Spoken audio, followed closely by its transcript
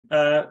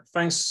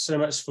Thanks so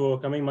much for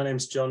coming. My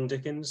name's John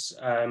Dickens.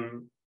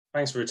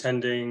 Thanks for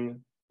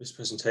attending this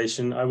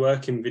presentation. I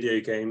work in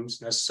video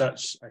games, and as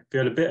such, I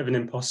feel a bit of an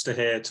imposter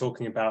here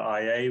talking about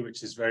IA,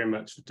 which is very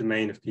much the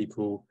domain of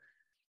people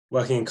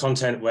working in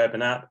content, web,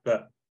 and app,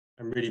 but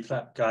I'm really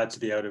glad to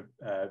be able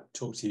to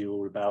talk to you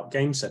all about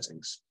game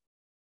settings.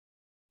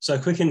 So a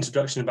quick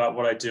introduction about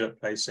what I do at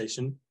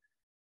PlayStation.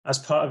 As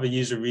part of a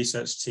user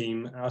research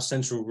team, our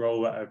central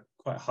role at a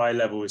quite high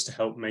level is to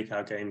help make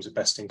our games a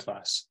best in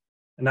class.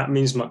 And that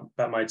means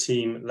that my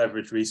team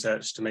leverage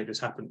research to make this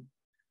happen.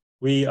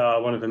 We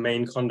are one of the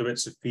main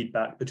conduits of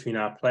feedback between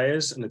our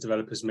players and the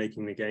developers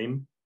making the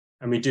game.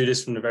 And we do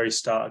this from the very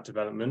start of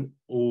development,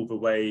 all the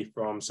way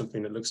from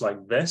something that looks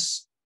like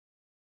this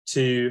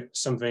to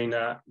something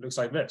that looks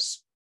like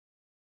this.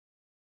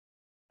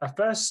 At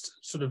first,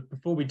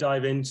 before we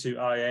dive into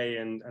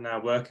IA and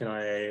our work in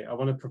IA, I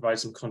want to provide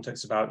some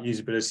context about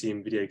usability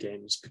in video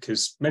games,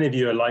 because many of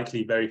you are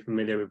likely very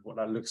familiar with what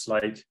that looks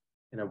like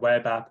in a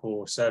web app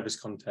or service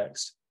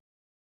context,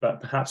 but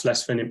perhaps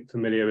less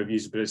familiar with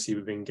usability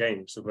within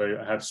games, although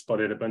I have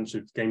spotted a bunch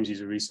of games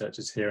user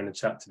researchers here in the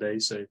chat today,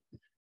 so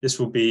this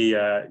will be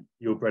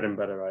your bread and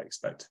butter, I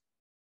expect.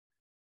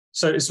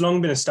 So it's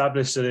long been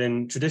established that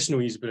in traditional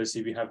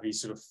usability, we have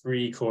these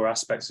three core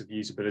aspects of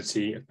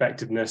usability: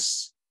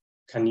 effectiveness.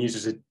 Can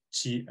users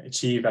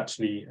achieve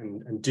actually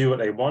and do what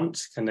they want?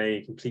 Can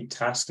they complete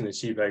tasks and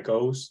achieve their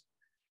goals?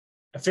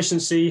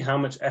 Efficiency, how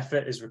much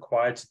effort is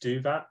required to do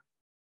that?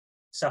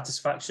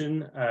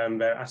 Satisfaction,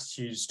 their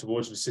attitudes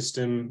towards the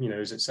system,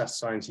 is it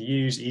satisfying to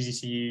use, easy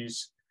to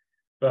use?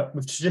 But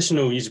with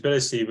traditional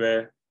usability,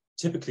 we're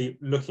typically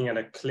looking at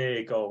a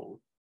clear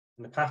goal.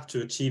 And the path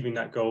to achieving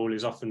that goal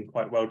is often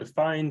quite well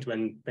defined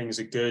when things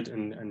are good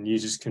and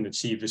users can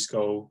achieve this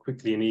goal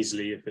quickly and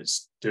easily if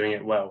it's doing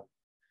it well.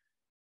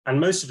 And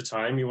most of the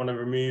time, you want to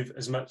remove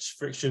as much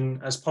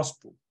friction as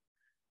possible.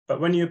 But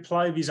when you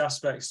apply these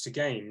aspects to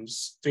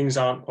games, things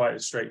aren't quite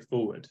as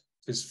straightforward,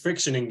 because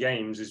friction in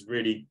games is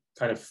really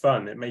kind of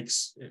fun.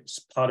 It's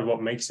part of what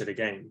makes it a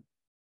game.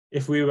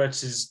 If we were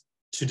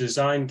to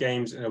design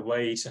games in a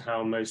way to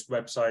how most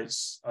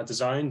websites are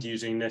designed,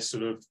 using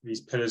these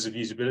pillars of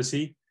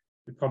usability,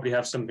 we'd probably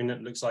have something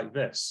that looks like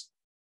this.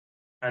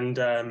 And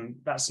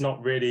that's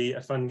not really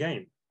a fun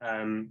game.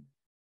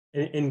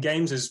 In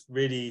games, there's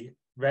really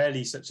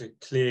rarely such a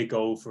clear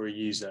goal for a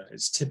user.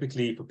 It's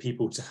typically for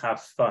people to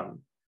have fun.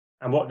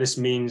 And what this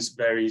means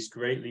varies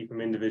greatly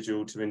from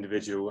individual to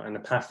individual, and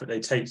the path that they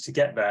take to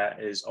get there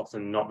is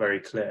often not very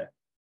clear.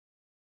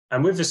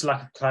 And with this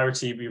lack of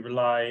clarity, we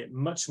rely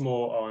much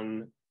more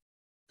on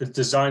the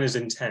designer's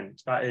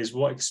intent. That is,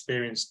 what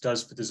experience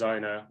does the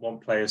designer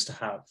want players to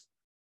have?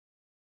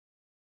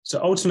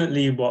 So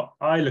ultimately, what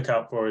I look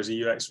out for as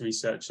a UX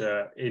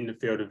researcher in the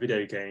field of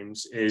video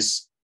games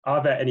is,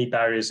 are there any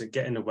barriers that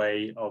get in the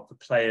way of the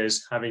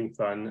players having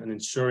fun and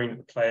ensuring that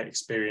the player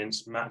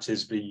experience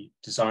matches the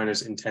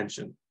designer's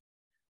intention?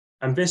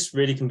 And this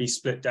really can be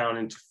split down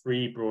into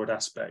three broad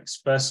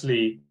aspects.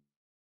 Firstly,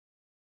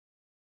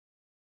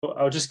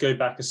 I'll just go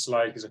back a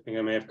slide because I think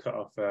I may have cut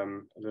off a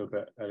little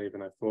bit earlier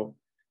than I thought.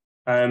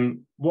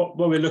 What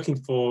we're looking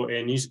for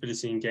in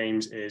usability in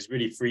games is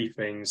really three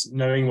things: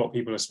 knowing what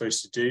people are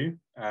supposed to do,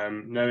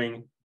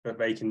 knowing that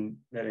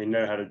they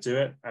know how to do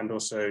it, and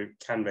also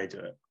can they do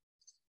it.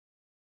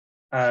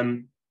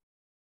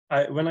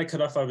 When I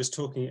cut off, I was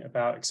talking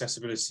about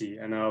accessibility,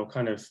 and I'll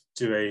kind of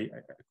do a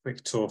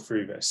quick tour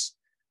through this.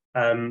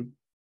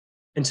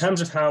 In terms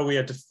of how we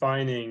are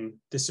defining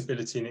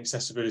disability and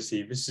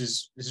accessibility, this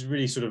is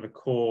really a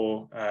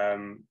core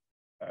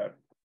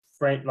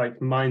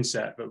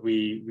mindset that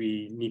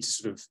we need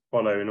to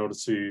follow in order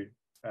to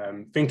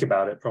think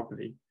about it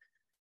properly.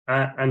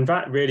 And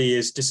that really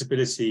is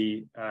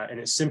disability in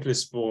its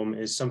simplest form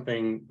is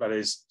something that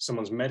is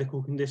someone's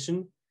medical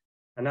condition.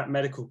 And that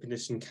medical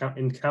condition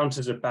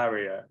encounters a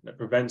barrier that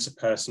prevents a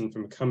person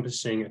from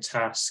accomplishing a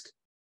task,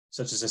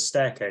 such as a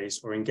staircase,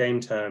 or in game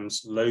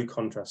terms, low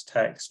contrast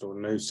text or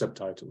no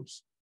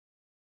subtitles.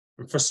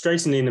 And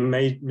frustratingly, in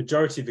the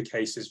majority of the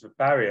cases, the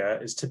barrier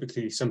is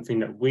typically something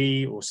that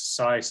we or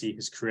society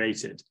has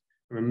created.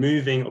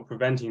 Removing or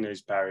preventing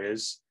those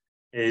barriers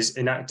is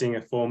enacting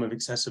a form of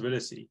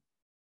accessibility.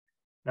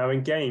 Now,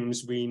 in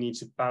games, we need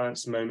to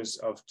balance moments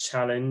of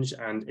challenge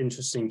and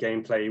interesting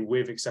gameplay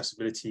with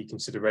accessibility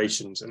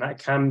considerations, and that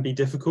can be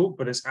difficult,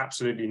 but it's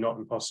absolutely not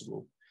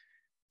impossible.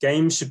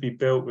 Games should be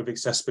built with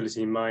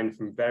accessibility in mind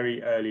from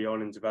very early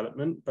on in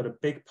development, but a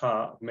big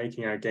part of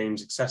making our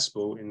games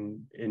accessible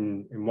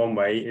in one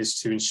way is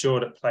to ensure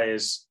that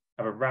players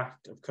have a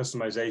raft of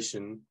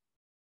customization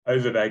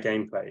over their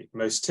gameplay.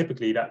 Most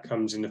typically, that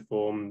comes in the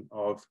form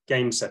of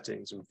game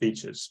settings and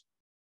features.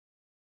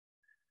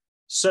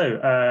 So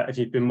if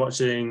you've been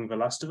watching The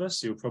Last of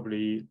Us, you'll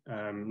probably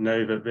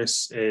know that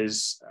this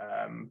is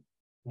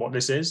what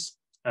this is.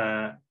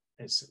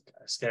 It's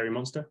a scary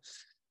monster.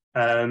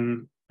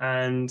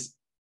 And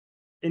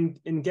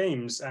in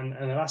games, and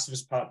The Last of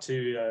Us Part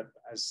 2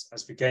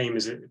 as the game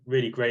is a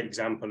really great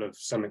example of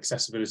some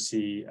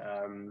accessibility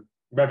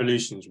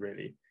revolutions,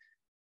 really.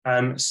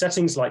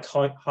 Settings like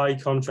high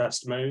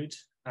contrast mode,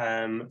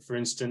 for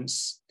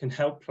instance, can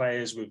help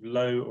players with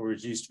low or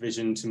reduced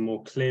vision to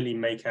more clearly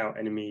make out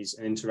enemies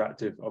and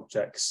interactive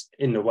objects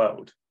in the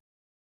world.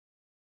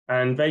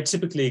 And they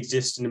typically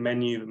exist in a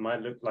menu that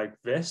might look like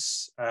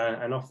this,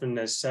 and often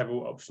there's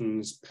several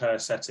options per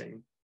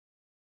setting.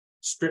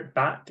 Stripped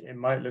back, it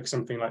might look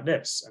something like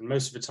this, and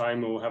most of the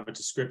time we'll have a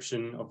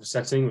description of the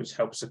setting which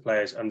helps the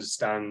players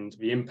understand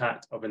the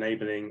impact of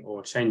enabling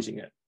or changing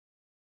it.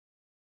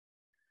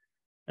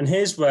 And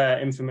here's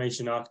where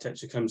information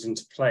architecture comes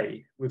into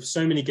play. With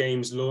so many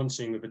games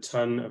launching with a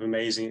ton of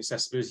amazing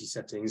accessibility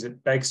settings,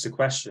 it begs the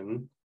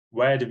question,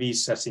 where do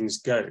these settings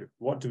go?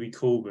 What do we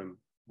call them?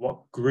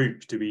 What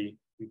group do we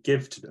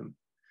give to them?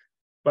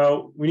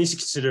 Well, we need to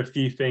consider a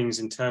few things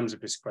in terms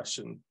of this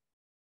question.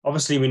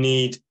 Obviously, we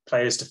need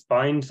players to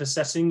find the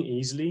setting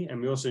easily,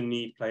 and we also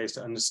need players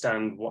to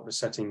understand what the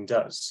setting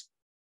does.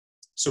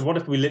 So what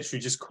if we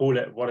literally just call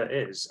it what it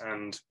is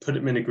and put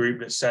them in a group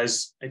that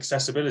says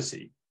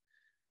accessibility?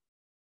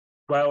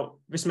 Well,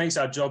 this makes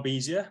our job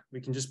easier.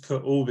 We can just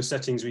put all the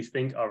settings we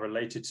think are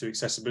related to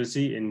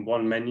accessibility in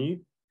one menu.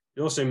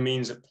 It also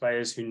means that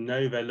players who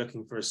know they're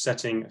looking for a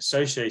setting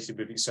associated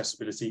with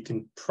accessibility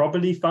can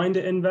probably find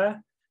it in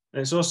there. And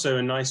it's also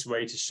a nice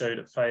way to show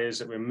to players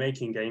that we're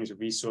making games with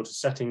these sort of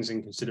settings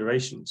and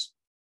considerations.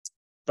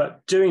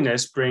 But doing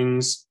this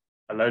brings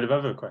a load of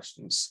other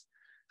questions.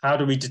 How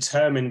do we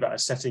determine that a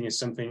setting is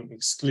something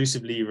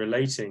exclusively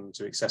relating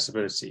to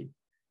accessibility?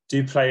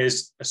 Do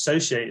players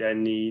associate their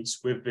needs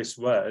with this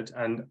word?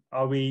 And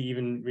are we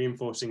even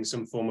reinforcing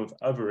some form of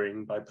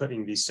othering by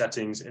putting these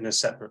settings in a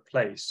separate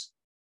place?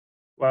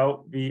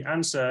 Well, the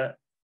answer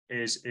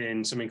is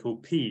in something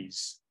called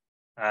PEAS.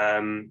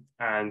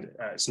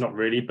 It's not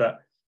really, but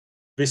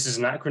this is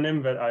an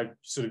acronym that I've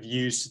sort of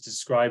used to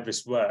describe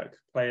this work,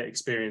 Player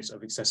Experience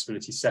of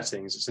Accessibility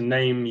Settings. It's a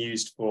name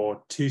used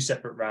for 2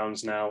 separate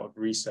rounds now of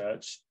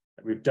research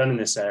that we've done in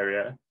this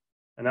area,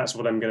 and that's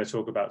what I'm going to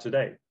talk about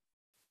today.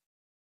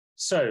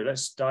 So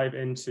let's dive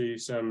into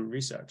some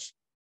research.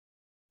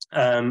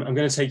 I'm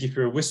going to take you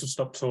through a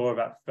whistle-stop tour of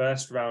that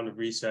first round of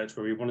research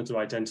where we wanted to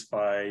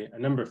identify a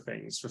number of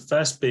things. The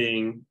first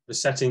being the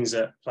settings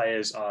that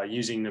players are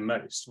using the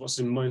most. What's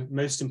the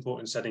most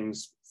important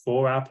settings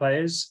for our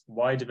players?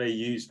 Why do they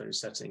use those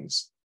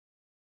settings?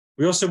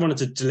 We also wanted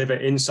to deliver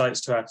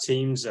insights to our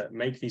teams that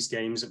make these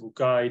games that will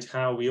guide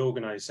how we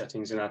organize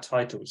settings in our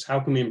titles.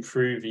 How can we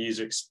improve the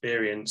user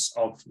experience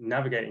of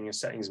navigating a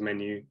settings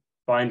menu,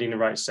 finding the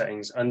right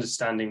settings,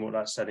 understanding what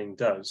that setting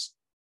does?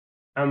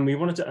 And we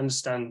wanted to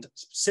understand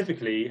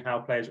specifically how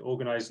players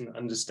organize and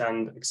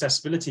understand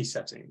accessibility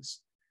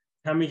settings.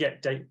 Can we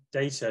get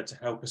data to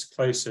help us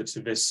closer to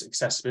this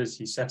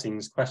accessibility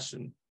settings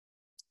question?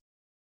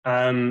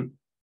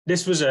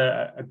 This was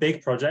a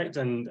big project,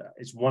 and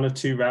it's one of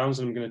 2 rounds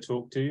that I'm going to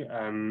talk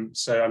to.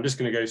 So I'm just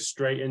going to go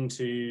straight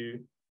into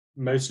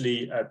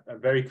mostly a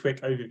very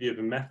quick overview of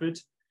the method,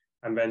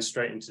 and then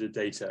straight into the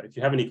data. If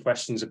you have any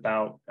questions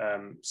about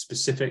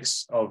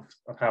specifics of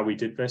how we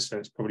did this, then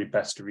it's probably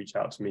best to reach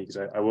out to me because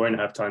I won't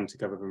have time to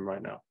cover them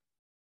right now.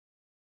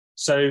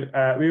 So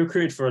we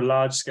recruited for a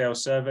large-scale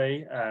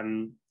survey,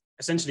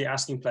 essentially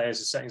asking players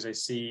the settings they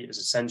see as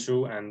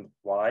essential and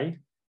why.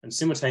 And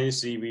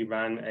simultaneously, we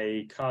ran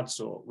a card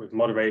sort with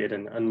moderated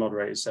and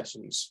unmoderated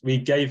sessions. We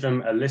gave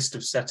them a list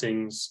of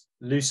settings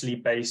loosely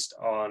based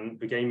on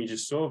the game you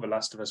just saw, The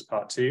Last of Us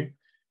Part 2,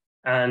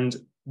 and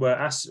we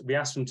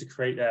asked them to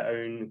create their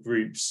own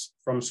groups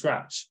from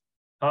scratch.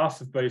 Half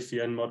of both the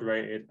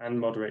unmoderated and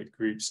moderated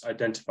groups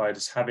identified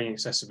as having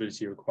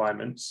accessibility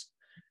requirements,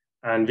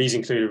 and these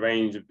include a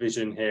range of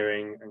vision,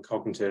 hearing, and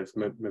cognitive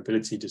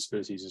mobility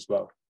disabilities as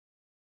well.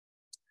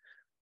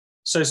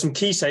 So some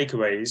key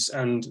takeaways,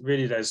 and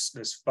really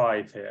there's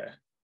 5 here.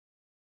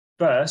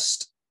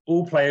 First,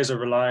 all players are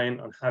relying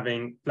on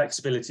having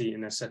flexibility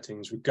in their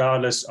settings,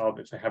 regardless of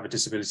if they have a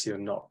disability or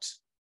not.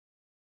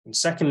 And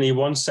secondly,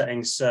 one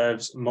setting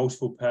serves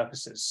multiple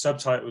purposes.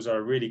 Subtitles are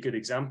a really good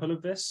example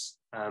of this.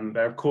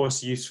 They're of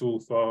course useful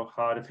for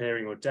hard of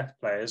hearing or deaf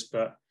players,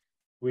 but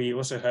we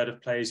also heard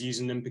of players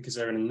using them because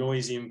they're in a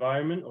noisy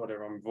environment or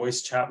they're on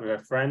voice chat with their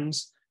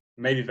friends.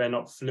 Maybe they're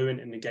not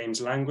fluent in the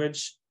game's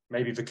language.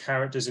 Maybe the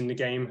characters in the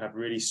game have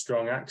really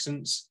strong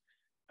accents.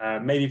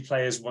 Maybe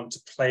players want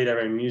to play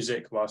their own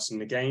music whilst in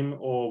the game,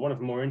 or one of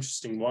the more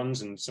interesting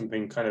ones, and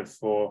something kind of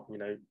for,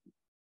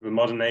 the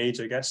modern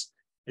age, I guess,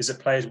 is that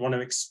players want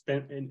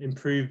to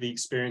improve the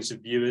experience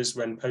of viewers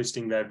when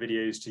posting their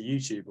videos to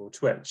YouTube or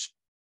Twitch.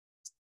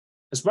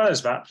 As well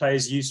as that,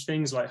 players use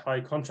things like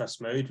high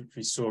contrast mode, which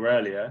we saw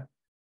earlier,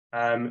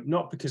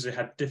 not because they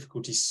had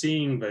difficulty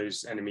seeing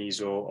those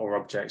enemies or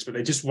objects, but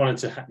they just wanted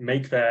to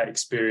make their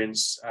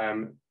experience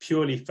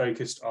purely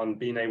focused on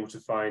being able to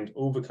find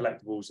all the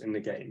collectibles in the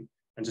game,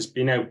 and just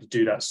being able to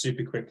do that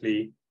super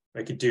quickly.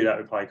 They could do that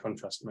with high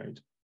contrast mode.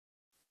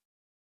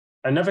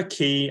 Another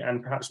key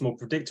and perhaps more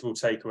predictable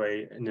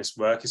takeaway in this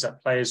work is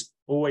that players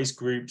always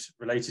grouped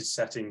related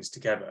settings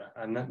together.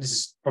 And this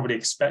is probably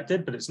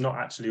expected, but it's not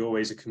actually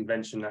always a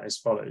convention that is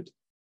followed.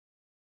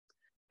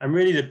 And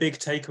really the big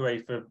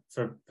takeaway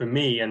for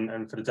me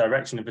and for the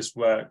direction of this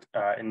work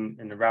in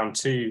the round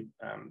two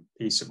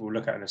piece that we'll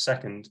look at in a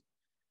second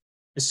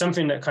is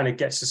something that kind of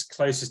gets us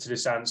closest to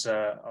this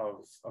answer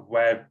of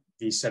where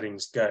these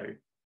settings go.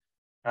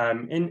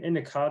 In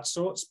the card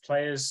sorts,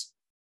 players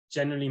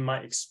generally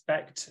might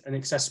expect an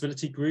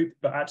accessibility group,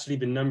 but actually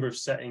the number of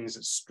settings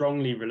that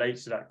strongly relate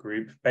to that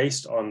group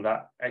based on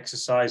that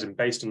exercise and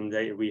based on the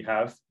data we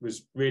have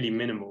was really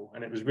minimal.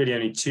 And it was really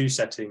only 2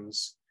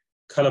 settings,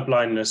 color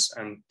blindness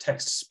and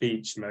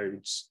text-to-speech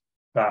modes,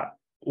 that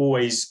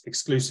always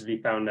exclusively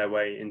found their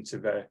way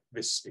into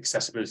this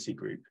accessibility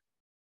group.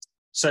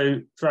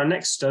 So for our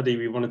next study,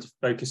 we wanted to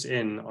focus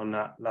in on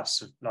that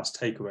last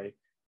takeaway.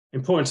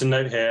 Important to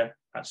note here,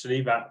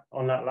 actually, that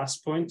on that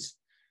last point,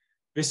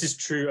 this is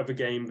true of a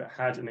game that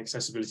had an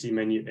accessibility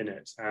menu in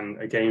it, and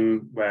a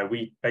game where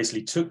we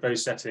basically took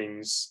those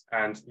settings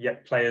and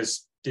yet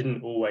players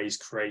didn't always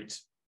create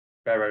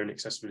their own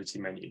accessibility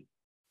menu.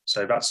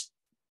 So that's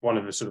one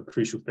of the sort of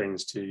crucial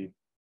things to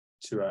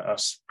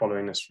us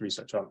following this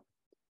research on.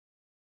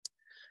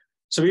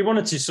 So we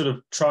wanted to sort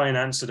of try and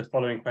answer the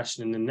following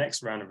question in the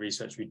next round of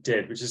research we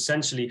did, which is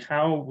essentially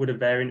how would a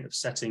variant of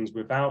settings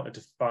without a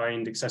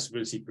defined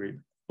accessibility group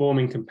form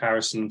in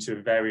comparison to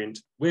a variant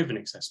with an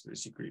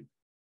accessibility group?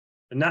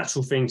 The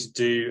natural thing to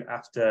do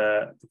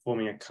after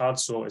performing a card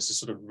sort is to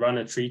sort of run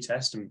a tree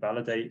test and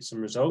validate some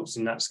results,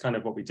 and that's kind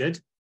of what we did.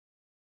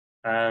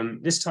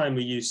 This time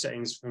we used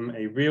settings from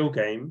a real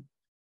game,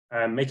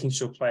 making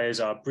sure players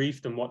are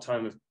briefed on what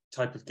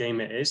type of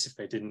game it is if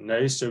they didn't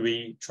know. So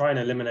we try and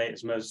eliminate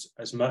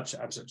as much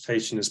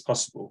abstraction as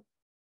possible.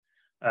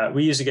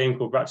 We use a game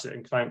called Ratchet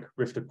and Clank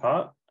Rift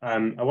Apart. I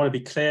want to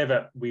be clear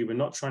that we were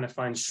not trying to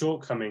find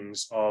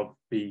shortcomings of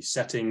the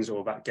settings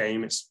or that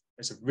game. It's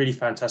a really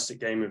fantastic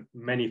game with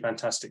many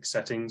fantastic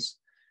settings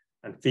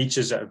and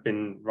features that have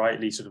been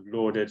rightly sort of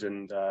lauded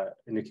and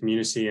in the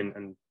community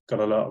and got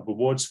a lot of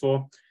awards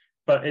for.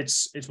 But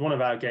it's one of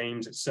our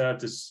games. It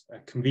served as a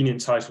convenient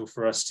title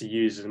for us to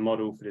use as a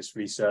model for this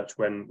research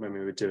when we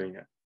were doing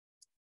it.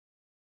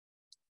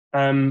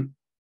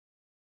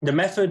 The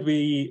method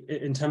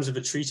in terms of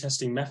a tree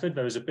testing method,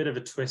 there was a bit of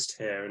a twist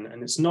here,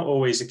 and it's not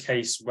always a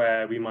case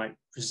where we might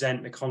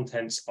present the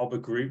contents of a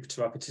group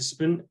to our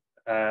participant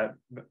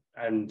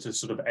and to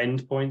sort of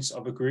endpoints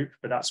of a group,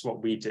 but that's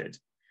what we did.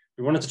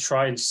 We wanted to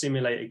try and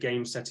simulate a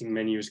game setting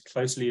menu as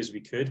closely as we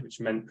could, which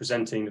meant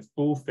presenting the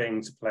full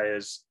thing to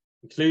players,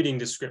 including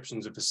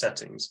descriptions of the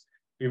settings.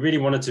 We really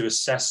wanted to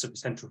assess the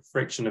potential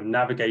friction of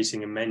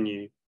navigating a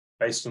menu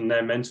based on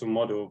their mental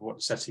model of what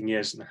the setting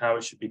is and how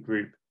it should be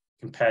grouped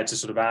compared to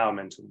sort of our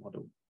mental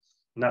model.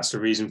 And that's the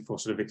reason for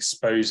sort of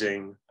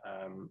exposing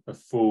a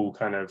full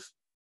kind of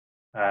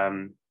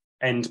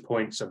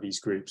endpoints of these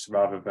groups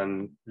rather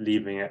than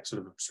leaving it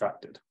sort of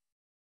abstracted.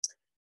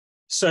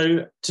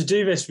 So to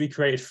do this, we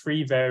created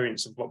 3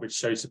 variants of what we'd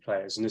show to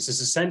players. And this is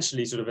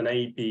essentially sort of an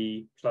A,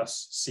 B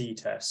plus C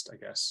test, I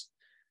guess.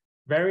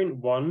 Variant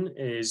 1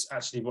 is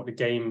actually what the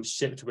game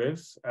shipped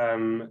with.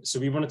 So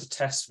we wanted to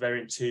test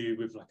variant 2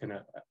 with like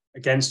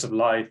against a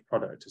live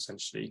product,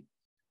 essentially.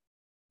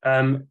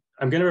 I'm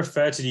going to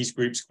refer to these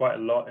groups quite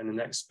a lot in the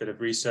next bit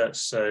of research.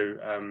 So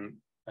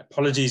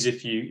apologies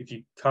if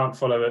you can't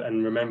follow it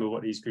and remember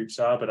what these groups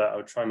are, but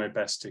I'll try my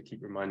best to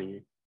keep reminding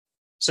you.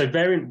 So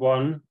variant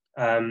 1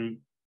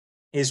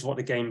 is what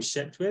the game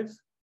shipped with.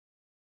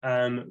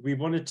 We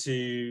wanted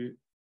to,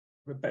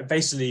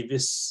 basically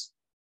this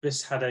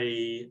had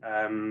a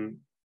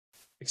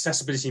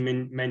accessibility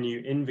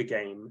menu in the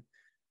game,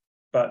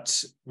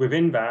 but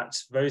within that,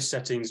 those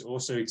settings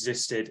also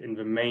existed in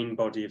the main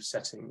body of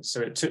settings. So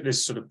it took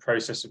this sort of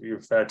process that we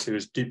refer to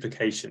as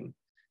duplication.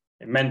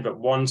 It meant that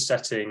one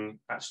setting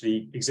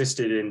actually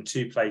existed in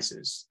 2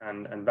 places,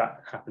 and that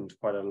happened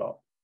quite a lot.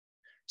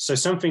 So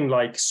something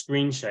like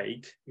screen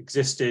shake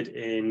existed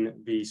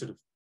in the sort of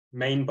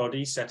main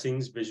body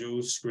settings,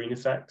 visuals, screen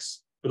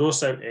effects, but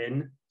also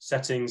in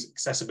settings,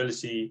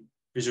 accessibility,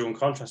 visual and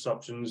contrast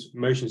options,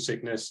 motion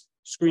sickness,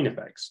 screen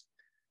effects.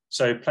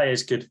 So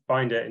players could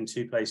find it in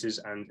 2 places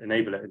and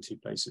enable it in 2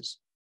 places.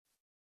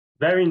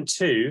 Variant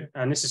 2,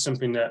 and this is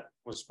something that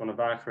was one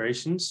of our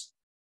creations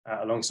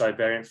alongside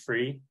variant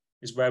 3,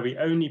 is where we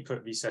only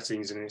put these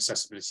settings in an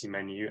accessibility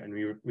menu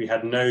and we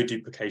had no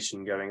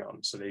duplication going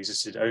on. So they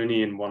existed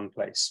only in one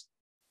place.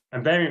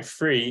 And variant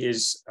 3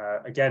 is,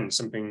 again,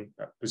 something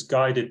that was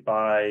guided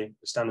by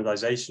the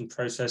standardization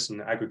process and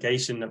the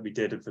aggregation that we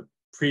did of the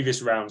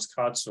previous round's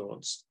card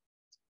sorts.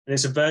 And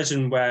it's a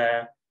version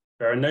where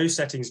there are no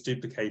settings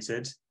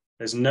duplicated,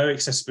 there's no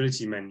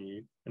accessibility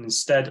menu, and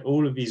instead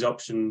all of these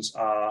options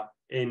are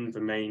in the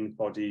main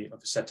body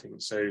of the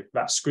settings. So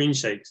that screen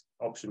shake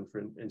option,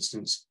 for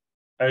instance,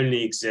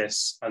 only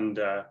exists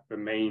under the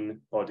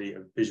main body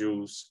of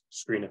visuals,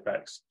 screen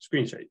effects,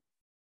 screen shake.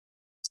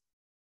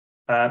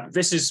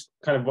 This is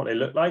kind of what they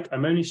look like.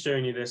 I'm only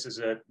showing you this as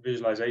a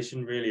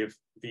visualization, really, of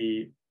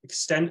the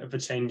extent of the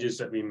changes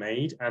that we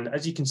made. And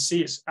as you can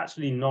see, it's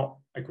actually not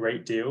a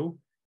great deal.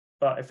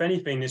 But if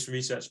anything, this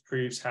research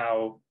proves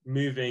how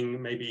moving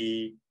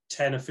maybe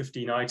 10 or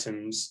 15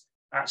 items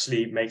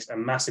actually makes a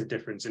massive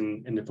difference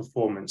in the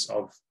performance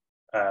of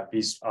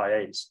these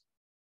IAs.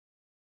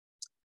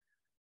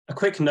 A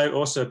quick note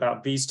also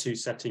about these two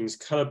settings,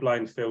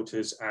 colorblind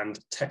filters and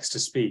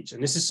text-to-speech.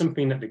 And this is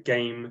something that the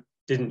game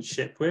didn't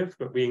ship with,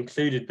 but we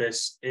included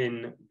this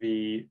in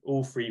the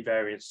all three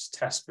variants to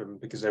test them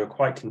because they were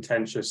quite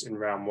contentious in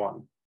round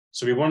one.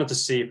 So we wanted to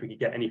see if we could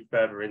get any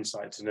further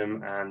insight to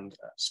them, and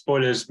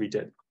spoilers, we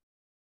did.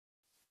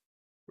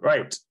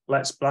 Right,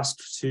 let's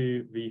blast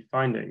to the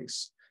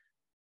findings.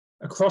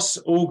 Across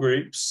all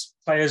groups,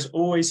 players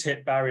always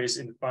hit barriers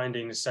in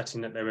finding the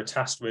setting that they were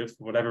tasked with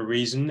for whatever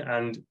reason,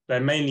 and they're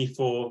mainly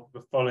for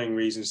the following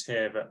reasons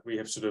here that we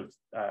have sort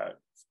of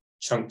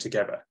chunked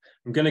together.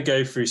 I'm going to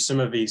go through some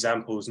of the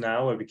examples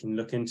now where we can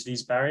look into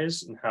these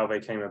barriers and how they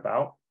came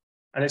about.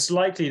 And it's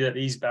likely that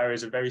these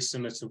barriers are very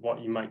similar to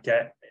what you might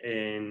get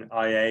in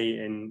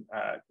IA in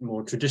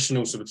more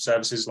traditional sort of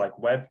services like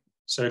web.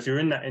 So if you're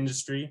in that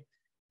industry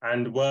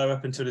and were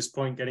up until this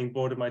point getting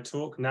bored of my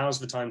talk, now's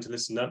the time to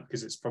listen up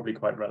because it's probably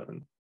quite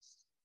relevant.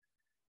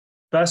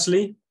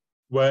 Firstly,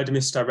 word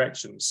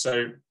misdirections.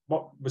 So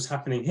what was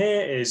happening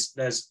here is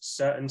there's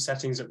certain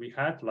settings that we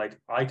had like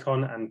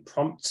icon and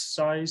prompt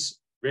size,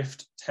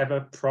 Rift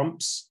tether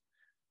prompts,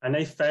 and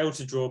they failed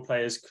to draw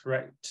players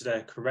to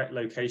their correct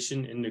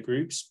location in the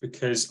groups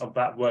because of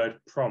that word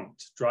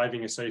prompt,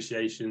 driving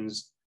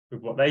associations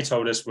with what they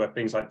told us were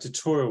things like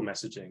tutorial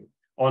messaging,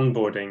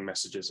 onboarding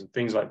messages, and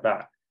things like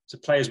that. So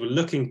players were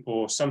looking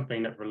for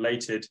something that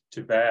related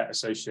to their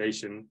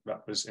association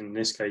that was, in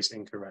this case,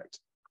 incorrect.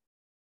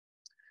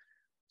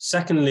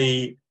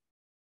 Secondly,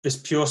 this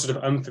pure sort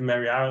of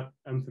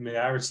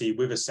unfamiliarity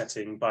with a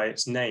setting by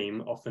its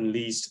name often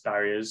leads to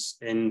barriers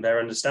in their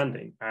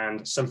understanding.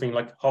 And something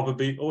like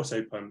hoverboot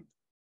auto pump,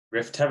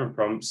 Rift tether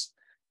prompts,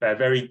 they're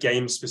very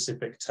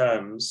game-specific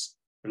terms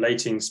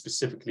relating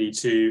specifically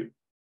to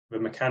the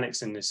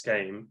mechanics in this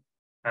game,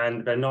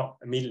 and they're not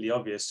immediately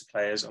obvious to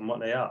players on what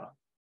they are.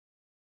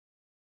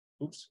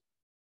 Oops.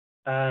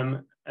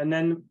 And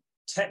then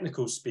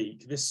technical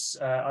speak, this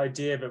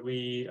idea that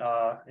we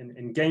are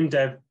in game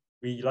dev,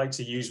 we like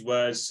to use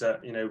words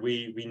that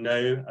we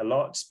know a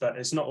lot, but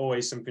it's not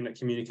always something that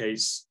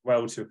communicates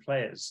well to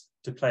players.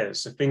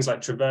 So things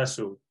like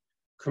traversal,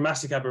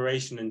 chromatic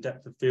aberration, and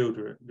depth of field,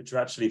 which are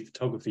actually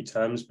photography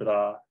terms, but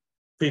are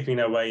creeping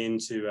their way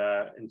into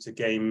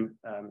game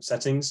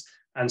settings,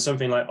 and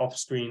something like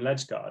off-screen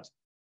ledge guard.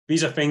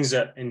 These are things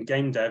that in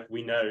game dev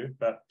we know,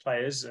 but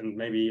players and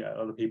maybe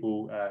other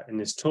people in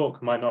this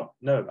talk might not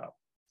know about.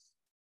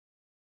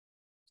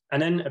 And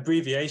then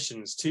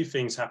abbreviations, two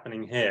things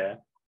happening here.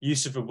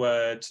 Use of the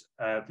word,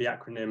 the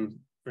acronym,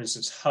 for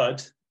instance,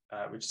 HUD,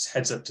 which is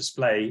heads up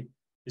display,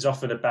 is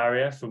often a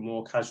barrier for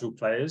more casual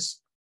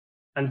players.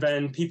 And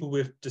then people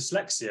with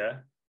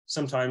dyslexia,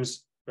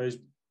 sometimes those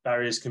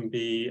barriers can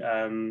be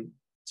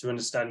to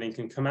understanding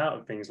can come out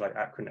of things like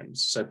acronyms.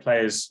 So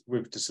players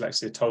with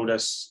dyslexia told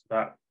us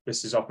that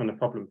this is often a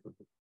problem for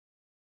them.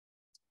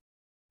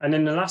 And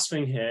then the last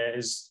thing here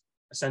is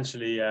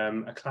essentially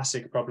a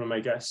classic problem, I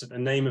guess, that the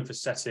name of the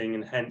setting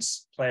and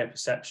hence player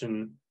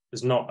perception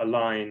does not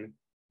align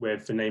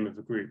with the name of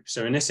the group.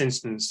 So in this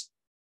instance,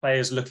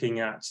 players looking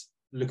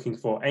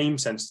for aim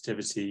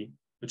sensitivity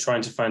were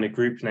trying to find a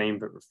group name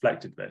that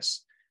reflected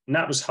this. And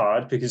that was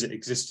hard because it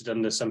existed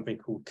under something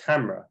called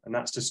camera, and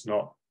that's just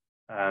not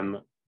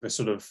the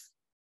sort of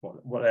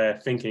what they're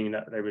thinking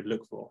that they would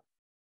look for.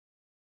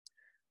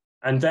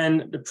 And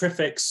then the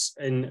prefix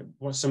in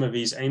some of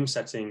these aim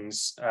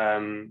settings,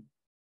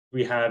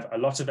 we have a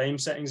lot of aim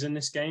settings in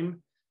this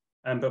game,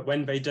 but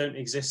when they don't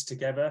exist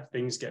together,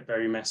 things get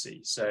very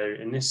messy. So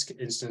in this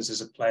instance,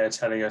 there's a player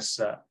telling us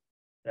that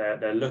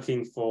they're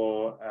looking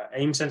for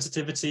aim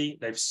sensitivity.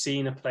 They've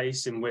seen a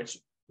place in which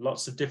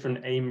lots of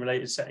different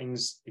aim-related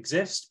settings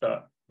exist,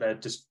 but they're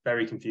just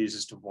very confused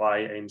as to why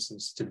aim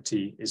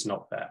sensitivity is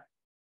not there.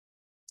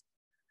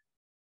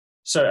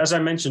 So as I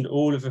mentioned,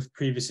 all of the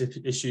previous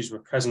issues were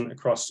present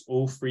across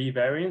all three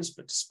variants,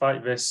 but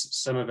despite this,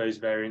 some of those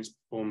variants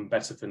perform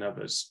better than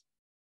others.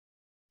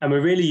 And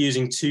we're really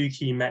using two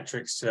key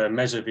metrics to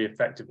measure the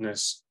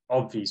effectiveness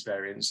of these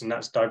variants, and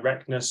that's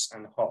directness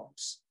and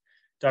hops.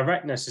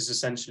 Directness is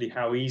essentially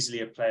how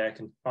easily a player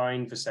can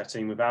find the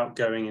setting without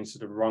going into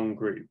the wrong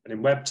group. And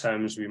in web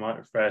terms, we might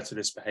refer to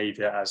this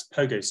behavior as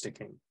pogo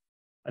sticking.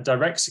 A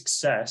direct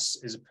success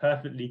is a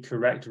perfectly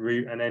correct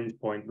route and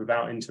endpoint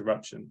without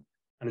interruption.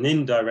 And an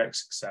indirect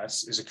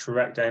success is a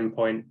correct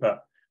endpoint, but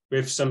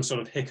with some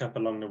sort of hiccup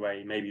along the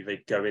way. Maybe they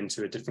go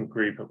into a different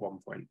group at one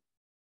point.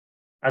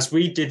 As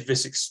we did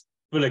this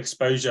full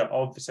exposure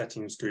of the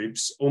settings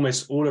groups,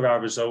 almost all of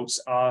our results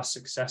are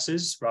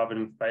successes rather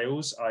than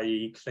fails,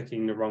 i.e.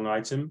 clicking the wrong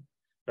item,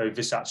 though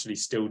this actually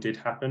still did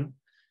happen.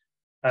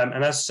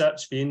 And as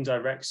such, the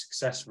indirect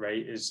success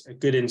rate is a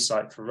good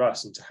insight for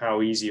us into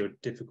how easy or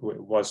difficult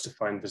it was to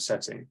find the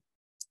setting.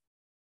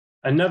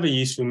 Another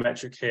useful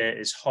metric here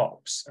is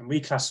hops, and we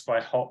classify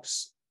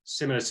hops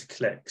similar to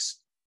clicks.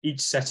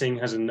 Each setting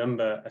has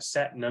a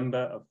set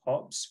number of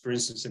hops. For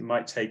instance, it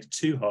might take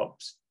 2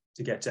 hops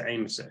to get to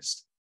aim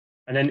assist.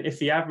 And then if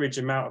the average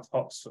amount of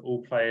hops for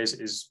all players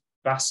is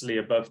vastly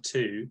above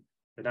 2,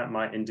 then that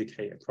might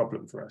indicate a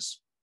problem for us.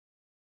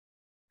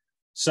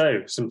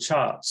 So some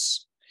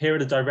charts. Here are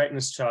the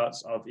directness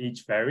charts of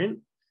each variant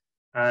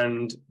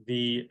and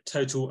the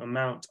total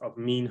amount of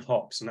mean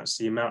hops, and that's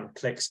the amount of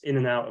clicks in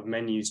and out of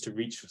menus to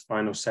reach the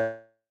final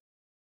set.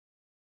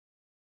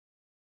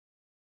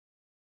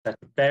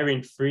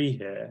 Variant 3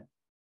 here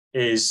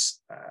is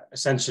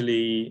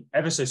essentially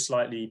ever so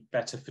slightly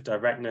better for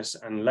directness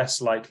and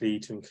less likely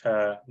to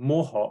incur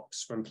more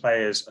hops when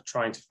players are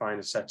trying to find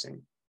a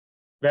setting.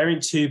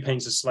 Variant 2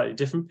 paints a slightly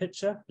different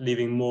picture,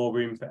 leaving more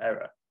room for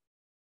error.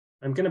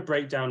 I'm going to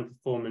break down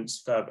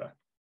performance further.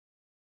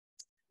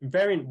 In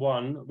variant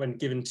 1, when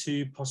given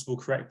 2 possible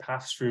correct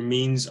paths through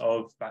means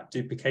of that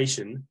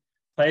duplication,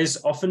 players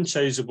often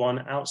chose the one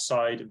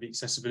outside of the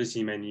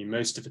accessibility menu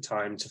most of the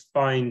time to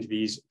find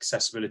these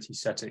accessibility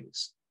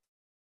settings.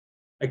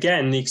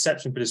 Again, the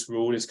exception for this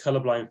rule is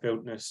colorblind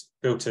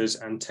filters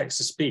and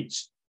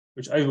text-to-speech,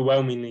 which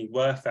overwhelmingly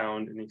were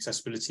found in the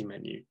accessibility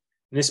menu.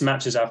 And this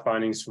matches our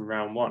findings from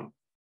round 1.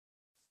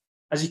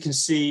 As you can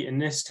see in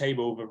this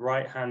table, the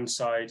right-hand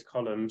side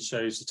column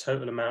shows the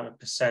total amount of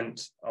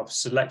percent of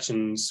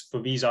selections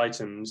for these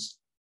items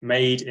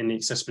made in the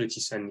accessibility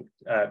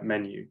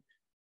menu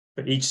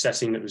for each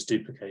setting that was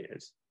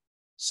duplicated.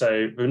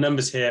 So the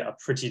numbers here are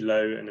pretty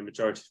low, and the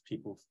majority of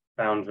people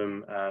found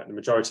them the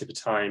majority of the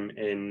time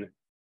in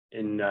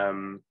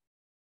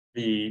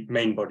the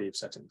main body of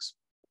settings.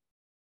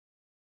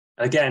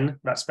 Again,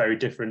 that's very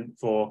different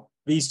for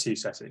these 2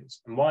 settings.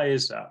 And why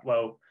is that?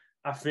 Well,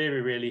 our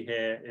theory really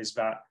here is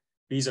that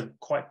these are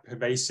quite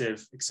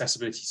pervasive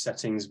accessibility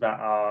settings that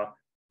are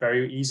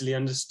very easily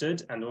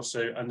understood and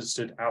also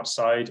understood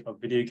outside of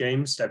video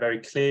games. They're very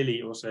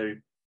clearly also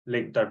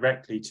linked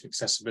directly to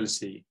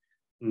accessibility,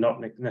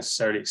 not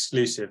necessarily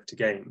exclusive to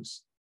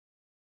games.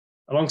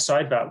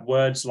 Alongside that,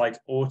 words like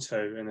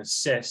auto and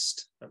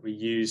assist that we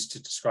use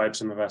to describe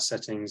some of our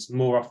settings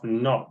more often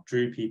than not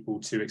drew people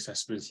to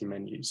accessibility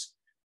menus,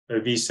 though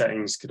these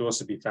settings could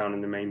also be found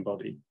in the main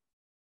body.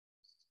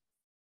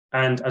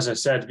 And as I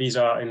said, these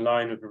are in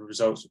line with the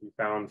results that we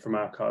found from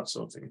our card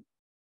sorting.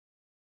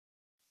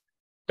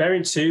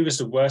 Variant 2 was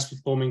the worst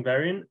performing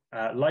variant,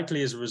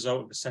 likely as a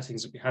result of the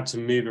settings that we had to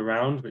move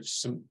around,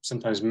 which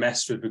sometimes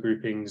messed with the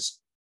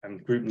groupings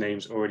and group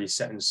names already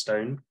set in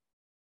stone.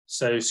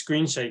 So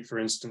screen shake, for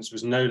instance,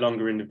 was no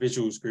longer in the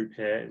visuals group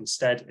here,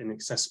 instead in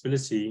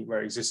accessibility,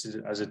 where it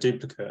existed as a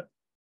duplicate.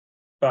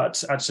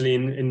 But actually,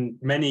 in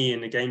many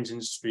in the games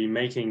industry,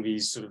 making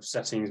these sort of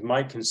settings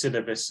might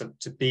consider this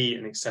to be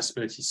an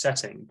accessibility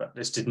setting, but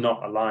this did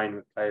not align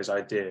with players'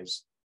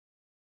 ideas.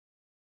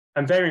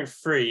 And variant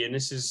 3, and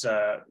this is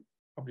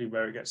probably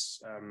where it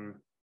gets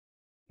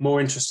more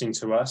interesting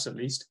to us, at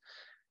least,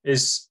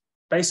 is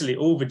basically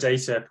all the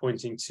data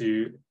pointing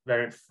to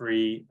variant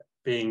 3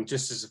 being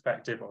just as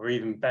effective or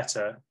even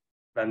better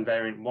than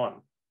variant 1.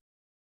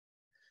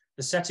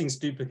 The settings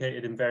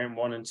duplicated in variant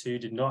 1 and 2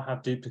 did not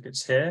have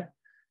duplicates here.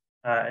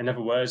 In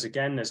other words,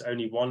 again, there's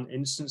only one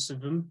instance of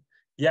them,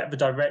 yet the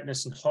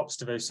directness and hops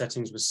to those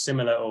settings was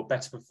similar or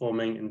better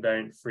performing in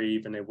variant 3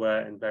 than they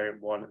were in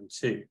variant 1 and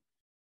 2.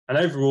 And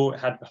overall, it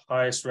had the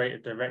highest rate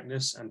of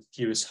directness and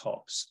fewest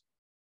hops.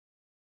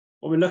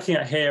 What we're looking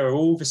at here are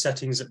all the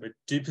settings that were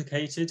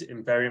duplicated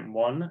in variant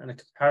 1, and a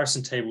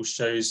comparison table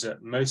shows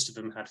that most of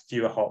them had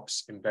fewer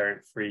hops in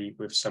variant 3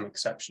 with some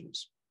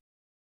exceptions.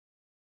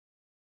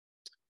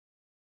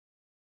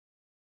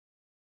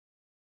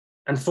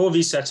 And for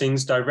these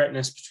settings,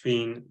 directness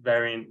between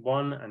variant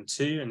 1 and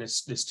 2, and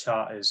this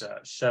chart is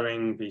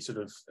showing the sort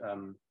of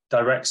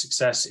direct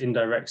success,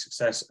 indirect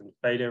success, and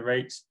failure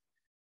rate.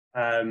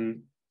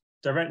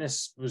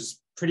 Directness was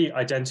pretty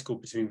identical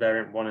between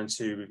variant 1 and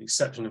 2, with the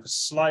exception of a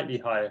slightly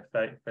higher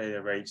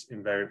failure rate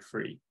in variant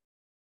 3.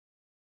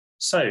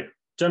 So,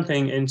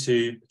 jumping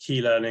into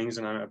key learnings,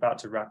 and I'm about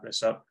to wrap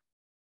this up.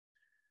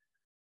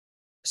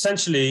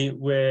 Essentially,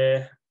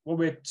 what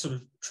we're sort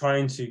of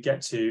trying to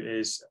get to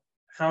is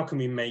how can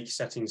we make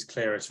settings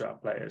clearer to our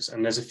players?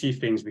 And there's a few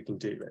things we can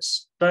do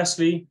this.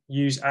 Firstly,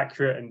 use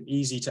accurate and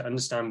easy to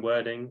understand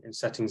wording in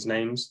settings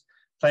names.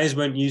 Players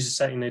won't use a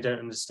setting they don't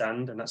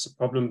understand, and that's a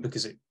problem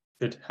because it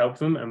could help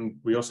them, and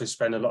we also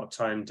spend a lot of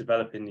time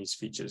developing these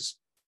features.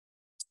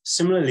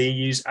 Similarly,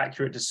 use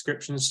accurate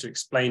descriptions to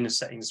explain the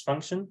setting's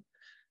function.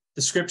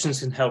 Descriptions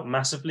can help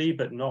massively,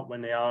 but not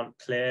when they aren't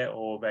clear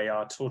or they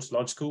are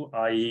tautological,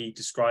 i.e.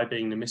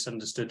 describing the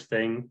misunderstood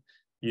thing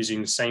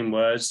using the same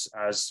words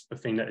as the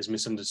thing that is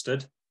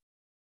misunderstood.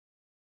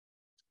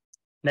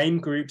 Name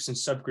groups and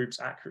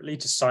subgroups accurately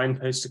to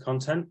signpost to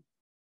content.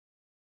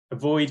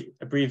 Avoid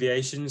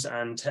abbreviations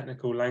and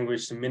technical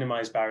language to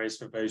minimize barriers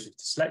for those with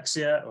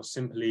dyslexia or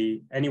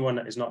simply anyone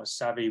that is not as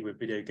savvy with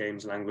video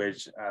games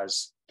language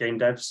as game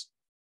devs.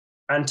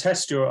 And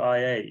test your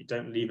IA,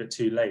 don't leave it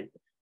too late.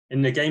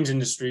 In the games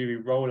industry, we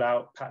roll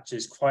out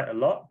patches quite a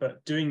lot,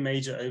 but doing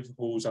major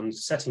overhauls on the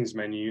settings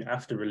menu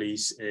after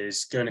release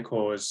is going to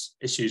cause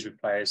issues with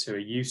players who are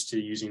used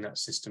to using that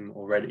system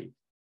already.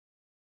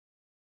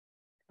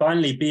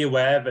 Finally, be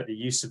aware that the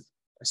use of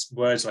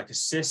words like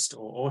assist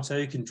or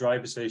auto can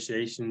drive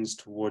associations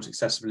towards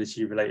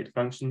accessibility-related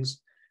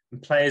functions,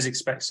 and players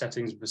expect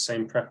settings with the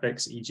same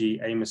prefix, e.g.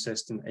 aim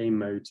assist and aim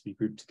mode, to be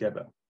grouped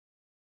together.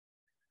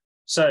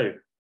 So,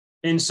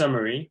 in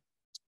summary,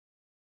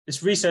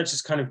 this research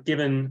has kind of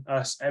given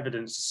us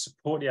evidence to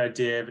support the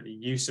idea that the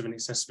use of an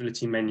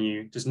accessibility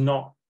menu does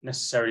not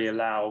necessarily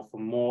allow for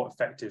more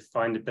effective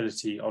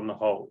findability on the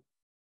whole.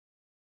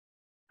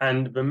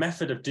 And the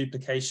method of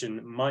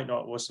duplication might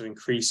not also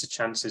increase the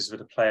chances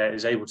that a player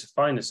is able to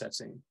find a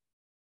setting.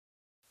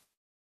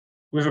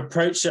 With an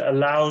approach that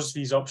allows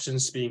these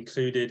options to be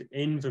included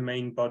in the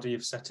main body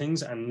of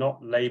settings and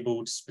not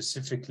labeled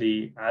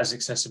specifically as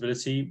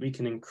accessibility, we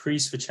can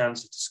increase the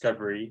chance of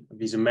discovery of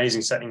these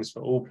amazing settings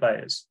for all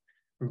players,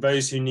 from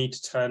those who need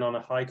to turn on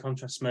a high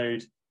contrast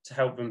mode to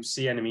help them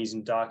see enemies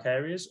in dark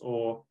areas,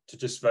 or to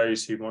just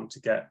those who want to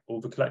get all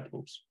the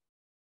collectibles.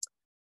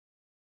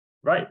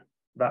 Right.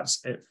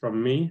 That's it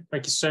from me.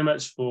 Thank you so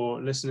much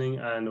for listening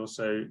and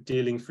also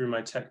dealing through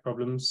my tech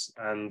problems.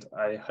 And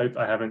I hope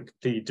I haven't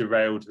completely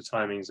derailed the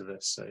timings of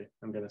this. So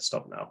I'm going to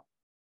stop now.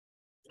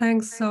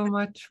 Thanks so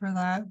much for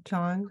that,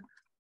 John.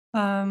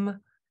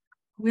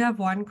 We have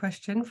one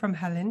question from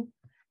Helen.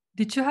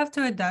 Did you have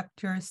to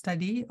adapt your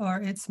study or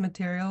its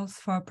materials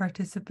for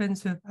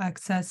participants with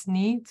access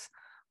needs?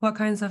 What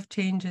kinds of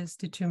changes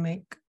did you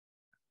make?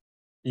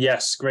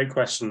 Yes, great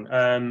question.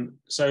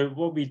 So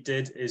what we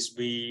did is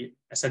we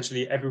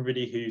essentially,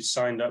 everybody who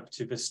signed up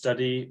to the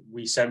study,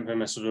 we sent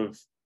them a sort of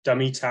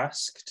dummy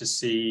task to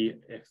see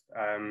if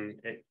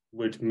it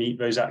would meet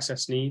those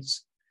access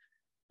needs.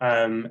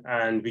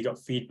 And we got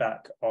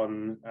feedback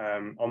on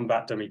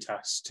that dummy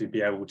task to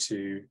be able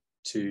to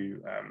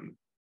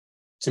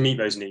meet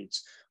those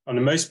needs. On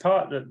the most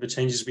part, the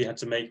changes we had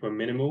to make were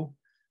minimal.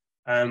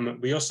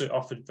 We also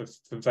offered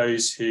for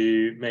those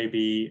who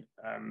maybe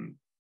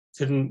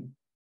couldn't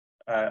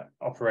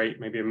operate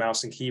maybe a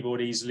mouse and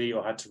keyboard easily,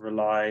 or had to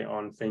rely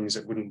on things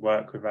that wouldn't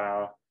work with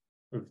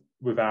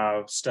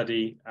our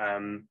study.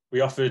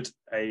 We offered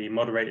a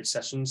moderated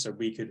session, so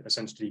we could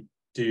essentially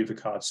do the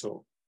card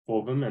sort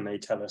for them, and they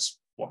tell us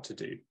what to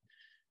do.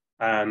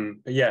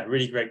 But yeah,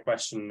 really great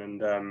question,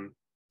 and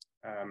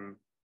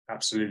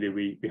absolutely,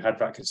 we had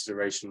that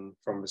consideration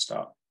from the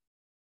start.